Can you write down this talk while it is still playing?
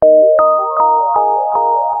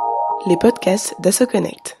les podcasts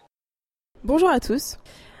d'AssoConnect. Bonjour à tous.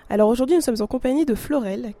 Alors aujourd'hui nous sommes en compagnie de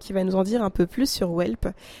Florelle qui va nous en dire un peu plus sur Welp,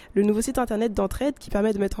 le nouveau site internet d'entraide qui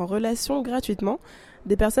permet de mettre en relation gratuitement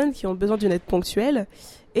des personnes qui ont besoin d'une aide ponctuelle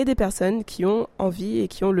et des personnes qui ont envie et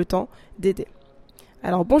qui ont le temps d'aider.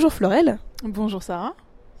 Alors bonjour Florelle. Bonjour Sarah.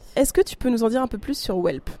 Est-ce que tu peux nous en dire un peu plus sur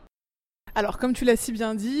Welp ? Alors comme tu l'as si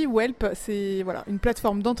bien dit, Welp c'est une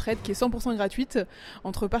plateforme d'entraide qui est 100% gratuite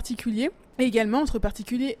entre particuliers et également entre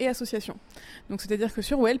particuliers et associations. Donc c'est-à-dire que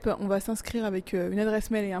sur Welp, on va s'inscrire avec une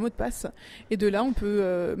adresse mail et un mot de passe et de là on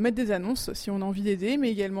peut mettre des annonces si on a envie d'aider, mais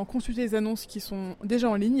également consulter les annonces qui sont déjà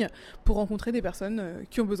en ligne pour rencontrer des personnes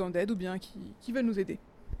qui ont besoin d'aide ou bien qui veulent nous aider.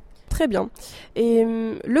 Très bien. Et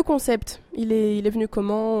le concept, il est venu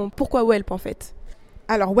comment ? Pourquoi Welp en fait ?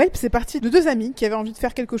 Alors Welp, c'est parti de deux amis qui avaient envie de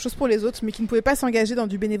faire quelque chose pour les autres, mais qui ne pouvaient pas s'engager dans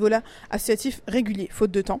du bénévolat associatif régulier,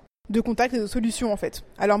 faute de temps, de contacts et de solutions en fait,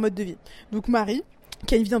 à leur mode de vie. Donc Marie,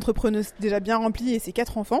 qui a une vie d'entrepreneuse déjà bien remplie et ses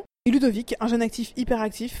 4 enfants, et Ludovic, un jeune actif hyper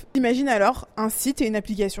actif, imagine alors un site et une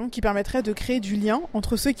application qui permettraient de créer du lien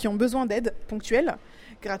entre ceux qui ont besoin d'aide ponctuelle,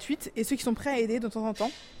 gratuite, et ceux qui sont prêts à aider de temps en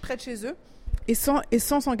temps, près de chez eux, et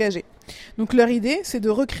sans s'engager. Donc leur idée, c'est de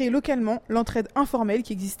recréer localement l'entraide informelle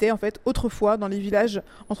qui existait en fait autrefois dans les villages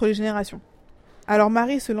entre les générations. Alors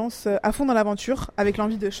Marie se lance à fond dans l'aventure avec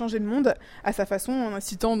l'envie de changer le monde à sa façon en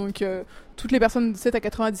incitant donc toutes les personnes de 7 à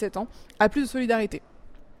 97 ans à plus de solidarité.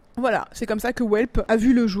 Voilà, c'est comme ça que Welp a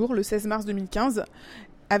vu le jour le 16 mars 2015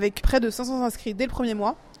 avec près de 500 inscrits dès le premier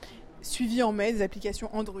mois, suivi en mai des applications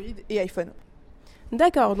Android et iPhone.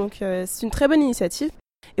 D'accord, donc c'est une très bonne initiative.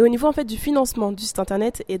 Et au niveau en fait du financement du site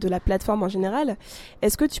internet et de la plateforme en général,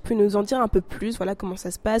 est-ce que tu peux nous en dire un peu plus, comment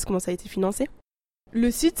ça se passe, comment ça a été financé ?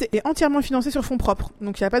 Le site est entièrement financé sur fonds propres,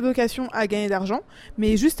 donc il n'y a pas de vocation à gagner d'argent,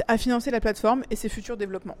 mais juste à financer la plateforme et ses futurs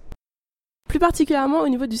développements. Plus particulièrement au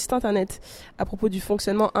niveau du site internet, à propos du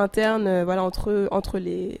fonctionnement interne entre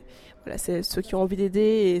les c'est ceux qui ont envie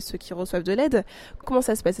d'aider et ceux qui reçoivent de l'aide, comment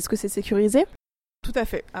ça se passe ? Est-ce que c'est sécurisé ? Tout à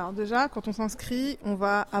fait. Alors déjà, quand on s'inscrit, on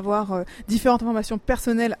va avoir différentes informations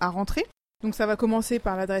personnelles à rentrer. Donc ça va commencer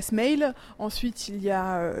par l'adresse mail, ensuite il y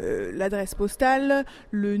a l'adresse postale,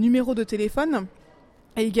 le numéro de téléphone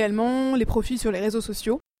et également les profils sur les réseaux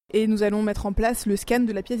sociaux. Et nous allons mettre en place le scan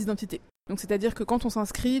de la pièce d'identité. Donc c'est-à-dire que quand on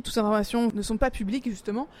s'inscrit, toutes ces informations ne sont pas publiques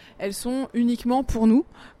justement, elles sont uniquement pour nous,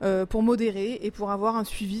 pour modérer et pour avoir un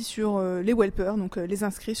suivi sur les Welpers, donc les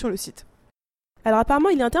inscrits sur le site. Alors apparemment,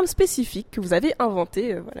 il y a un terme spécifique que vous avez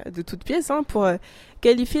inventé de toutes pièces pour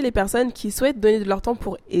qualifier les personnes qui souhaitent donner de leur temps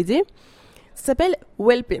pour aider. Ça s'appelle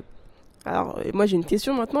welper. Alors moi j'ai une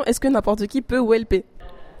question maintenant, est-ce que n'importe qui peut welper ?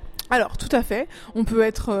 Alors tout à fait, on peut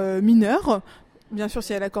être mineur. Bien sûr,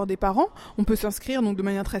 s'il y a l'accord des parents, on peut s'inscrire donc de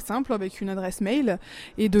manière très simple avec une adresse mail.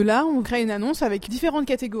 Et de là, on crée une annonce avec différentes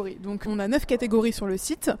catégories. Donc, on a 9 catégories sur le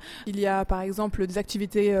site. Il y a par exemple des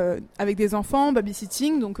activités avec des enfants,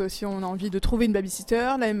 babysitting. Donc, si on a envie de trouver une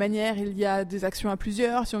babysitter, de la même manière, il y a des actions à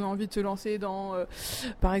plusieurs. Si on a envie de se lancer dans,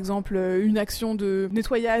 par exemple, une action de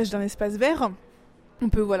nettoyage d'un espace vert, on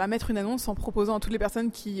peut mettre une annonce en proposant à toutes les personnes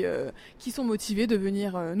qui sont motivées de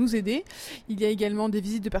venir nous aider. Il y a également des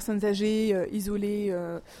visites de personnes âgées, isolées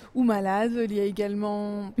ou malades. Il y a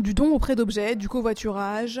également du don auprès d'objets, du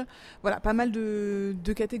covoiturage. Voilà, pas mal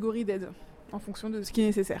de catégories d'aide en fonction de ce qui est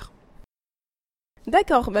nécessaire.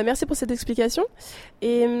 D'accord, merci pour cette explication.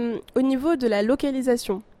 Et au niveau de la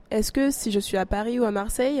localisation, est-ce que si je suis à Paris ou à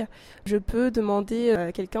Marseille, je peux demander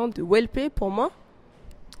à quelqu'un de welper pour moi ?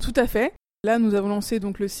 Tout à fait. Là, nous avons lancé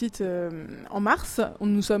donc le site en mars.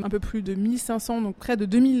 Nous sommes un peu plus de 1500, donc près de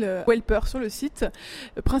 2000 Welpers sur le site,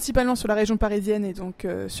 principalement sur la région parisienne et donc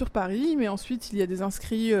sur Paris. Mais ensuite, il y a des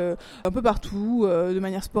inscrits un peu partout, de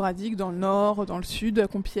manière sporadique, dans le nord, dans le sud, à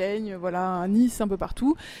Compiègne, à Nice, un peu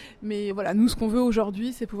partout. Mais nous, ce qu'on veut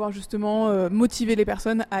aujourd'hui, c'est pouvoir justement motiver les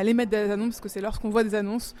personnes à aller mettre des annonces, parce que c'est lorsqu'on voit des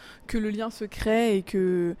annonces que le lien se crée et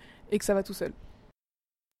que ça va tout seul.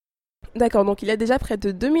 D'accord, donc il y a déjà près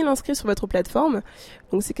de 2000 inscrits sur votre plateforme,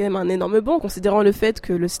 donc c'est quand même un énorme bond, considérant le fait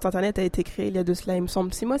que le site internet a été créé il y a de cela, il me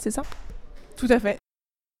semble, 6 mois, c'est ça ? Tout à fait.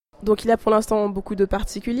 Donc il y a pour l'instant beaucoup de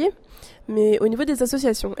particuliers, mais au niveau des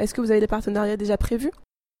associations, est-ce que vous avez des partenariats déjà prévus ?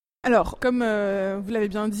 Alors, comme vous l'avez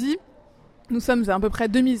bien dit, nous sommes à peu près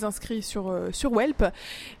 2000 inscrits sur Welp,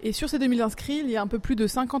 et sur ces 2000 inscrits, il y a un peu plus de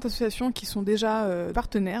 50 associations qui sont déjà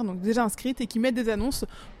partenaires, donc déjà inscrites et qui mettent des annonces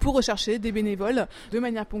pour rechercher des bénévoles de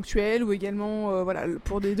manière ponctuelle ou également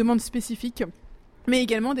pour des demandes spécifiques, mais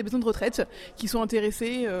également des maisons de retraite qui sont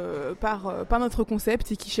intéressées par notre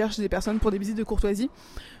concept et qui cherchent des personnes pour des visites de courtoisie.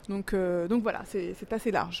 Donc voilà, c'est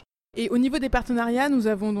assez large. Et au niveau des partenariats, nous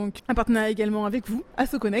avons donc un partenariat également avec vous,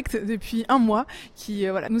 AssoConnect, depuis 1 mois, qui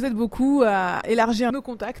nous aide beaucoup à élargir nos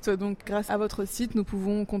contacts. Donc grâce à votre site, nous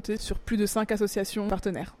pouvons compter sur plus de 5 associations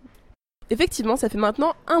partenaires. Effectivement, ça fait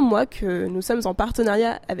maintenant 1 mois que nous sommes en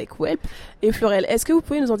partenariat avec Welp. Et Florel, est-ce que vous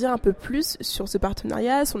pouvez nous en dire un peu plus sur ce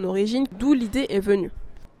partenariat, son origine, d'où l'idée est venue ?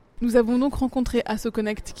 Nous avons donc rencontré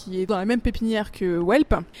AssoConnect qui est dans la même pépinière que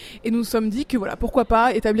Welp et nous nous sommes dit que pourquoi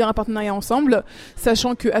pas établir un partenariat ensemble,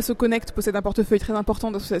 sachant que AssoConnect possède un portefeuille très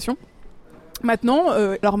important d'associations. Maintenant,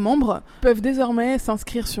 leurs membres peuvent désormais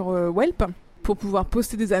s'inscrire sur Welp pour pouvoir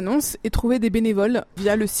poster des annonces et trouver des bénévoles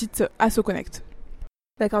via le site AssoConnect.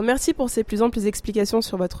 D'accord, merci pour ces plus amples explications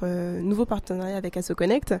sur votre nouveau partenariat avec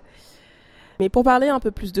AssoConnect. Mais pour parler un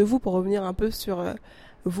peu plus de vous, pour revenir un peu sur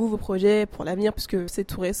vos projets pour l'avenir, puisque c'est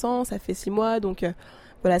tout récent, ça fait 6 mois, donc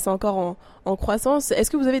c'est encore en croissance.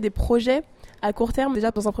 Est-ce que vous avez des projets à court terme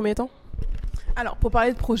déjà dans un premier temps ? Alors, pour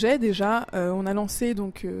parler de projet, déjà, on a lancé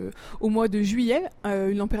au mois de juillet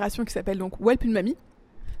une opération qui s'appelle donc Welp une mamie.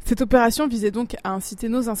 Cette opération visait donc à inciter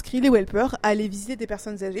nos inscrits, les Welpers, à aller visiter des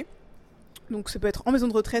personnes âgées. Donc ça peut être en maison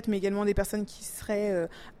de retraite, mais également des personnes qui seraient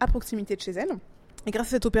à proximité de chez elles. Et grâce à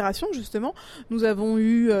cette opération, justement, nous avons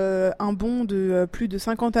eu un bond de plus de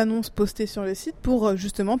 50 annonces postées sur le site pour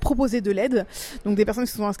justement proposer de l'aide. Donc des personnes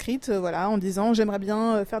qui se sont inscrites en disant « j'aimerais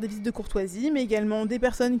bien faire des visites de courtoisie », mais également des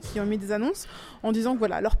personnes qui ont mis des annonces en disant que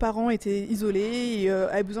leurs parents étaient isolés et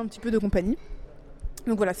avaient besoin un petit peu de compagnie.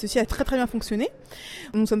 Donc ceci a très très bien fonctionné.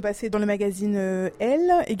 Nous sommes passés dans le magazine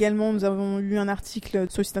Elle. Également, nous avons eu un article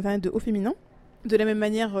sur le site internet de Haut Féminin. De la même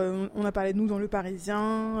manière, on a parlé de nous dans Le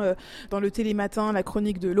Parisien, dans le Télématin, la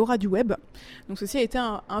chronique de Laura du Web. Donc ceci a été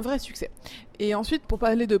un vrai succès. Et ensuite, pour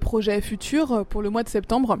parler de projets futurs, pour le mois de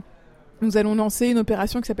septembre, nous allons lancer une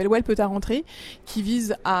opération qui s'appelle Welp ta rentrée, qui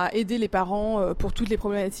vise à aider les parents pour toutes les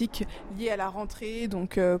problématiques liées à la rentrée,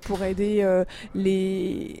 donc pour aider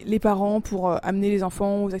les parents pour amener les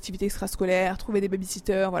enfants aux activités extrascolaires, trouver des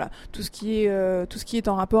babysitters, tout ce qui est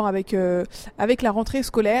en rapport avec la rentrée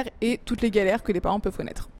scolaire et toutes les galères que les parents peuvent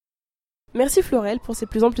connaître. Merci Florel pour ces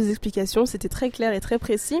plus amples explications, c'était très clair et très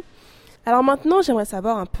précis. Alors maintenant, j'aimerais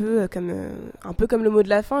savoir un peu comme le mot de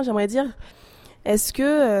la fin, j'aimerais dire. Est-ce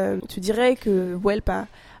que tu dirais que Welp a,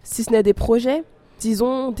 si ce n'est des projets,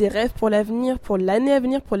 disons des rêves pour l'avenir, pour l'année à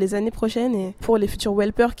venir, pour les années prochaines et pour les futurs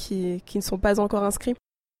Welpers qui ne sont pas encore inscrits ?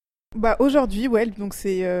 Aujourd'hui, Welp, donc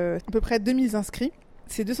c'est à peu près 2000 inscrits.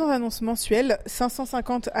 C'est 200 annonces mensuelles,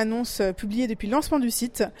 550 annonces publiées depuis le lancement du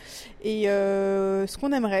site. Et ce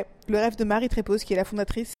qu'on aimerait, le rêve de Marie Trépose, qui est la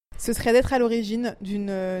fondatrice, ce serait d'être à l'origine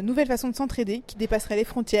d'une nouvelle façon de s'entraider qui dépasserait les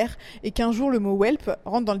frontières et qu'un jour le mot Welp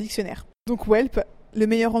rentre dans le dictionnaire. Donc Welp, le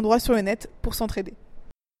meilleur endroit sur le net pour s'entraider.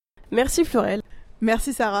 Merci Florel.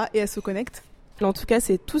 Merci Sarah et AssoConnect. En tout cas,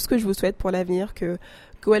 c'est tout ce que je vous souhaite pour l'avenir, que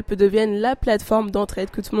Welp devienne la plateforme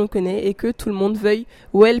d'entraide que tout le monde connaît et que tout le monde veuille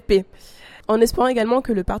Welper. En espérant également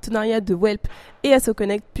que le partenariat de Welp et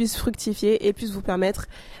AssoConnect puisse fructifier et puisse vous permettre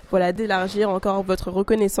d'élargir encore votre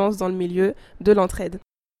reconnaissance dans le milieu de l'entraide.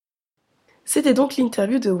 C'était donc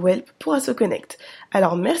l'interview de Welp pour AssoConnect.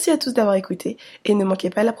 Alors merci à tous d'avoir écouté et ne manquez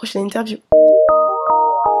pas la prochaine interview.